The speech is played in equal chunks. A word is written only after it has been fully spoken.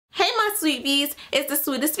my sweet bees, it's the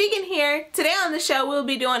Sweetest Vegan here. Today on the show we'll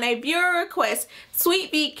be doing a viewer request.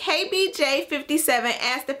 Sweet V Kbj57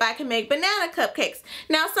 asked if I can make banana cupcakes.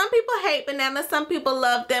 Now some people hate bananas, some people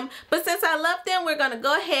love them, but since I love them, we're going to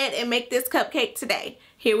go ahead and make this cupcake today.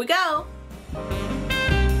 Here we go.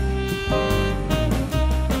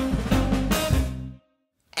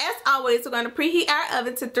 Always, we're going to preheat our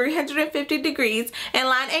oven to 350 degrees and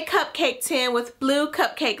line a cupcake tin with blue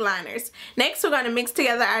cupcake liners. Next, we're going to mix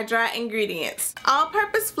together our dry ingredients.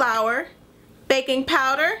 All-purpose flour, baking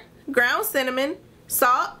powder, ground cinnamon,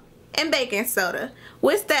 salt, and baking soda.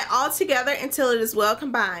 Whisk that all together until it is well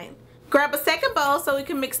combined. Grab a second bowl so we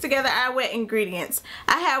can mix together our wet ingredients.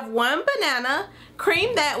 I have one banana.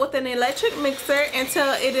 Cream that with an electric mixer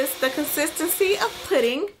until it is the consistency of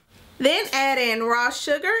pudding. Then add in raw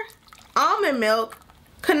sugar, almond milk,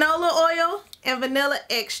 canola oil, and vanilla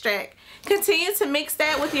extract. Continue to mix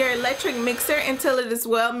that with your electric mixer until it is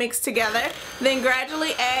well mixed together. Then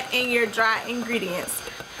gradually add in your dry ingredients.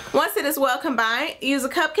 Once it is well combined, use a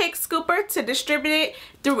cupcake scooper to distribute it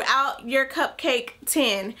throughout your cupcake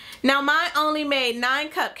tin. Now mine only made 9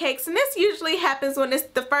 cupcakes, and this usually happens when it's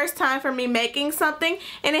the first time for me making something,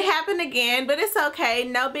 and it happened again, but it's okay,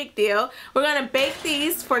 no big deal. We're going to bake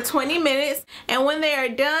these for 20 minutes, and when they are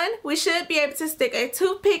done, we should be able to stick a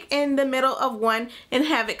toothpick in the middle of one and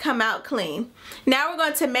have it come out clean. Now we're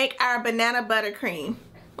going to make our banana buttercream.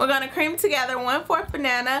 We're going to cream together 1/4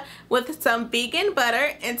 banana with some vegan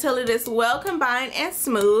butter until it is well combined and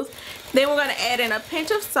smooth. Then we're going to add in a pinch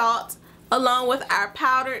of salt along with our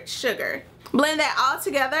powdered sugar. Blend that all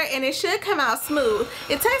together and it should come out smooth.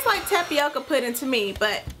 It tastes like tapioca pudding to me,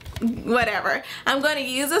 but whatever. I'm going to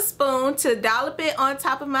use a spoon to dollop it on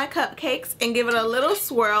top of my cupcakes and give it a little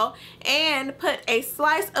swirl and put a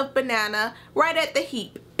slice of banana right at the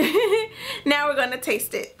heap. Now we're going to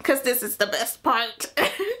taste it because this is the best part.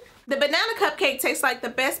 The banana cupcake tastes like the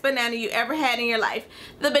best banana you ever had in your life.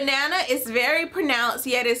 The banana is very pronounced,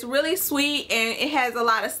 yet it's really sweet, and it has a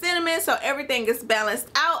lot of cinnamon, so everything is balanced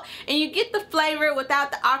out, and you get the flavor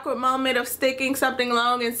without the awkward moment of sticking something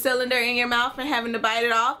long and cylinder in your mouth and having to bite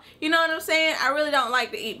it off. You know what I'm saying? I really don't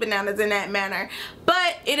like to eat bananas in that manner,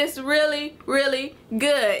 but it is really, really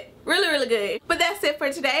good. Really good. But that's it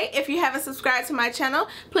for today. If you haven't subscribed to my channel,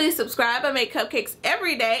 please subscribe. I make cupcakes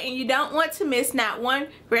every day and you don't want to miss not one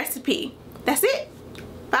recipe. That's it.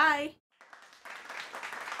 Bye.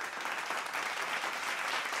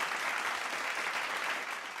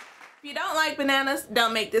 If you don't like bananas,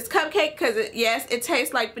 don't make this cupcake because yes, it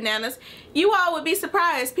tastes like bananas. You all would be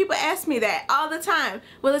surprised. People ask me that all the time.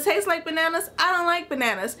 Will it taste like bananas? I don't like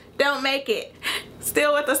bananas. Don't make it.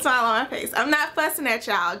 Still with a smile on my face. I'm not fussing at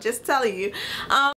y'all, just telling you.